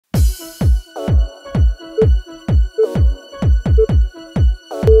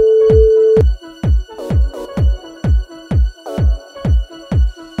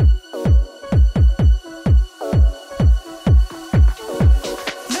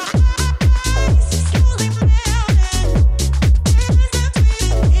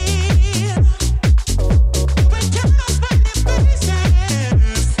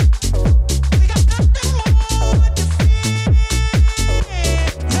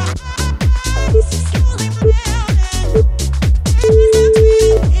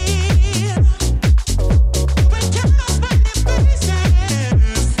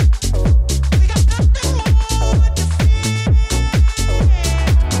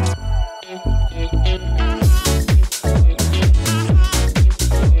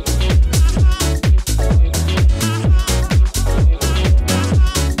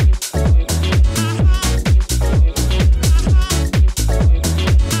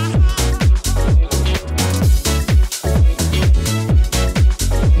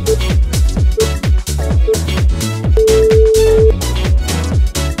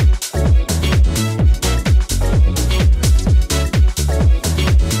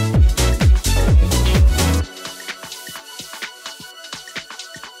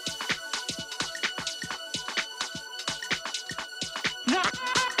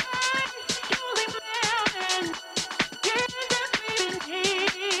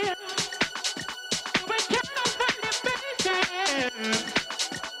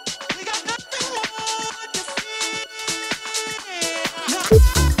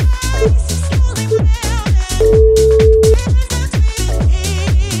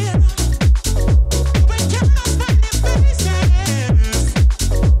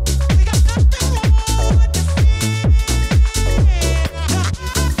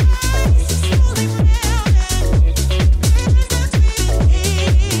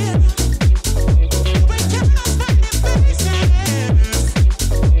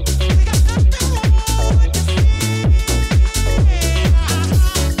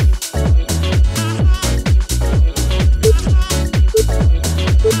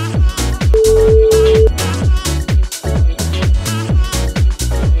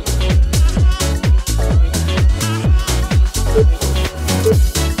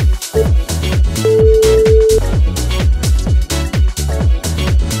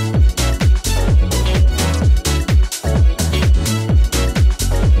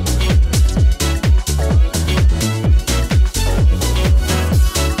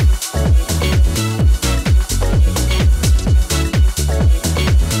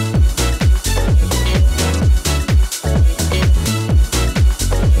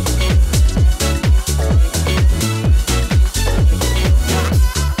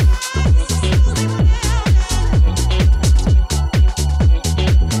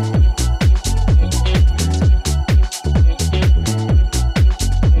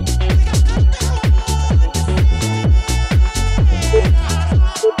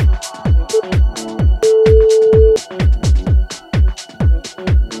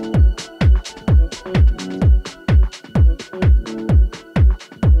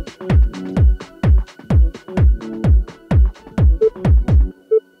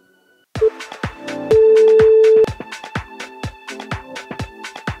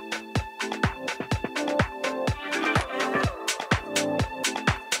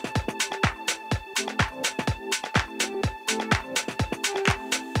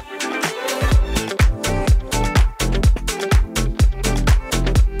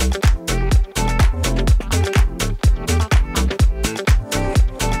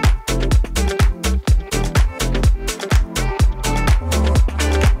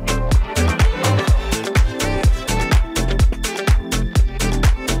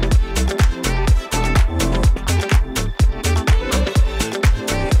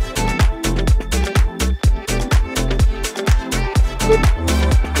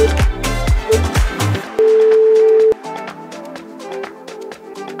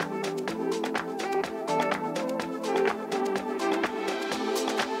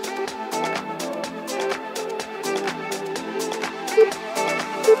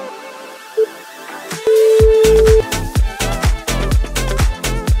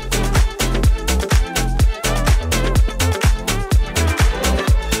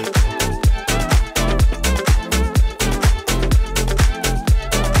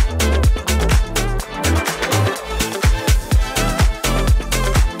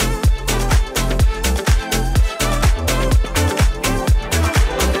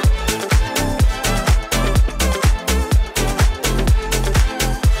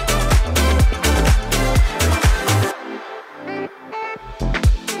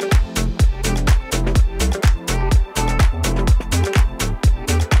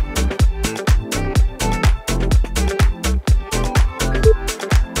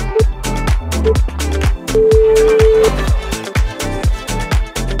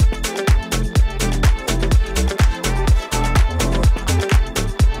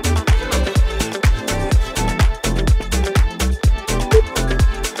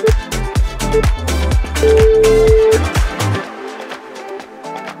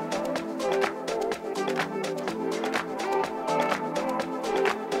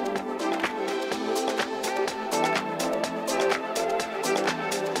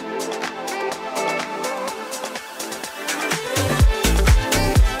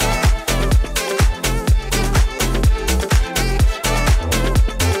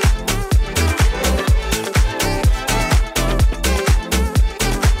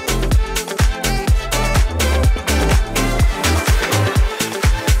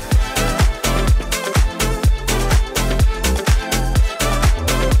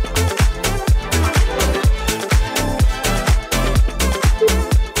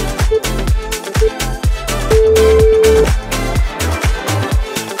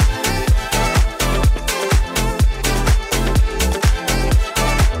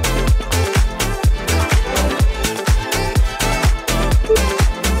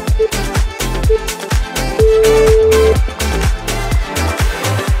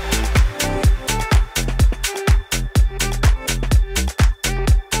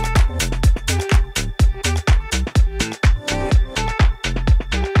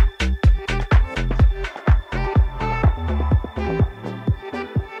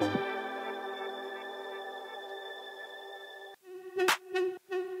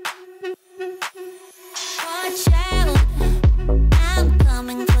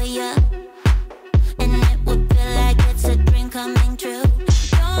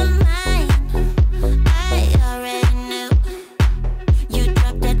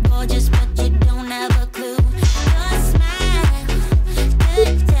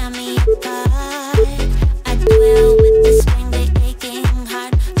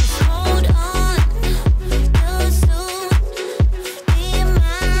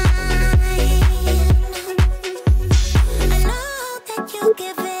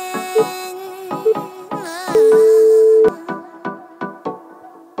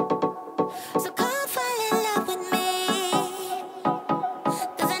So come fall in love with me,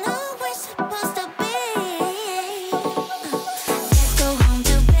 'cause I know we're supposed to be. Let's go home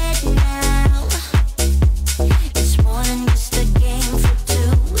to bed now. It's more than just a game for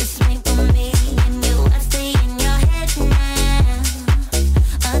two. It's made for me and you. I stay in your head now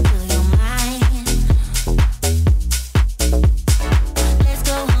until you're mine. Let's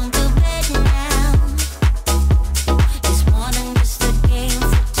go home to bed now. It's more than just a game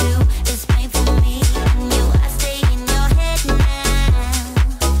for two. It's made for me and you. I stay in your head now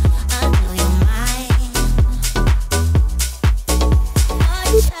until you're mine.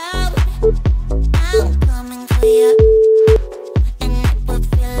 Watch out, I'm coming for you, and it will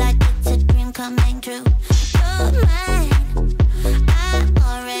feel like it's a dream coming true. You're mine, I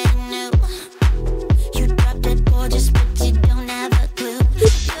already knew. You dropped it gorgeous, but you don't have a clue.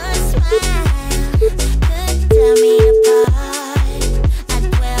 Your smile could tear me apart. I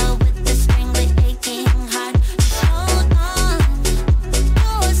dwell with the strangely aching heart. Just hold on,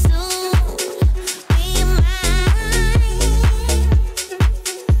 you'll soon be mine.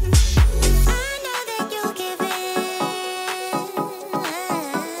 I know that you'll give in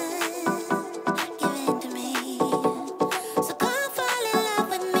to me. So come fall in love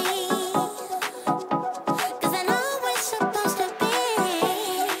with me, 'cause I know we're supposed to be.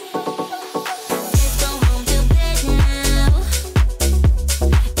 Let's go home to bed now.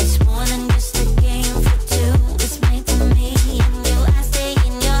 It's more than just a game for two. It's made for me and you. I stay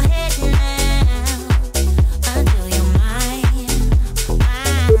in your head now until you're mine.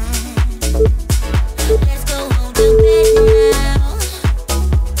 Let's go home to bed now.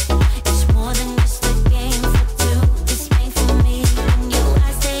 It's more than just a game for two. It's made for me and you.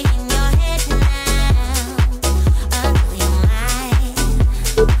 I stay in your head now until you're mine.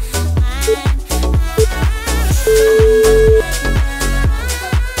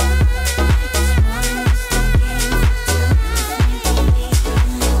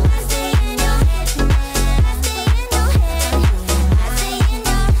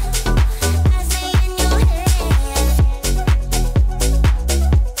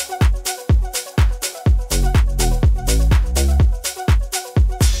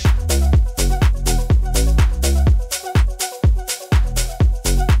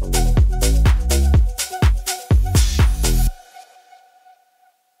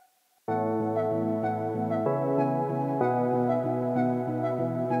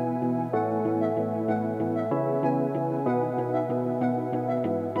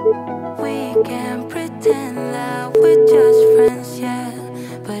 We can pretend that we're just friends, yeah.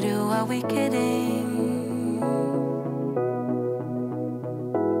 But who are we kidding?